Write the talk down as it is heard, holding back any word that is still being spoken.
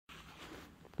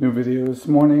New video this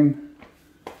morning.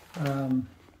 In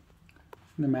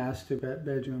the master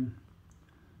bedroom.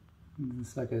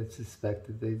 It's like I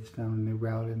suspected, they just found a new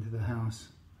route into the house.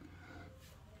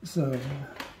 So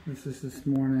this is this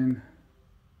morning.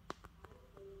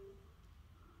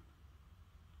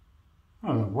 I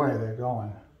don't know where they're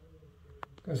going.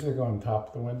 Because they're going top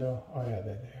of the window. Oh yeah,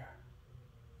 they're there.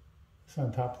 It's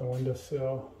on top of the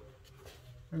windowsill.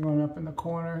 They're going up in the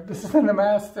corner. This is in the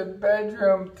master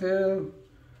bedroom too.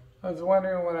 I was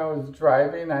wondering when I was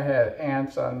driving, I had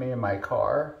ants on me in my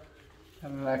car.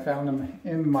 And then I found them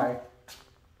in my,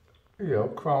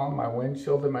 crawling my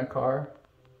windshield in my car.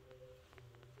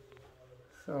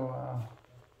 So,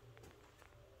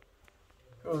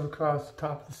 goes across the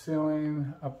top of the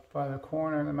ceiling, up by the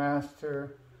corner of the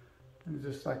master. And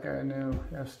just like I knew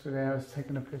yesterday, I was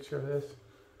taking a picture of this.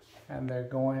 And they're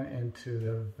going into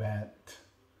the vent.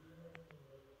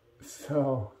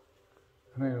 So,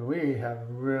 I mean, we have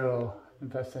real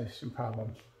infestation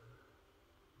problems.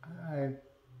 I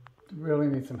really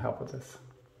need some help with this.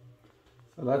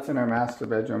 So that's in our master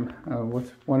bedroom. I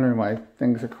was wondering why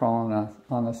things are crawling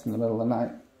on us in the middle of the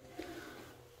night.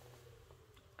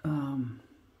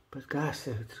 But gosh,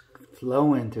 it's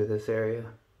flowing through this area.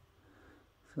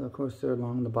 So of course they're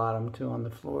along the bottom too on the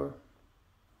floor.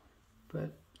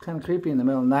 But kind of creepy in the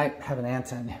middle of the night having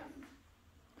ants on you.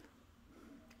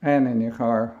 And in your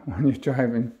car when you're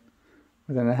driving.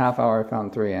 Within a half hour I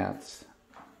found 3 ants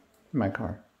in my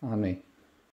car on me.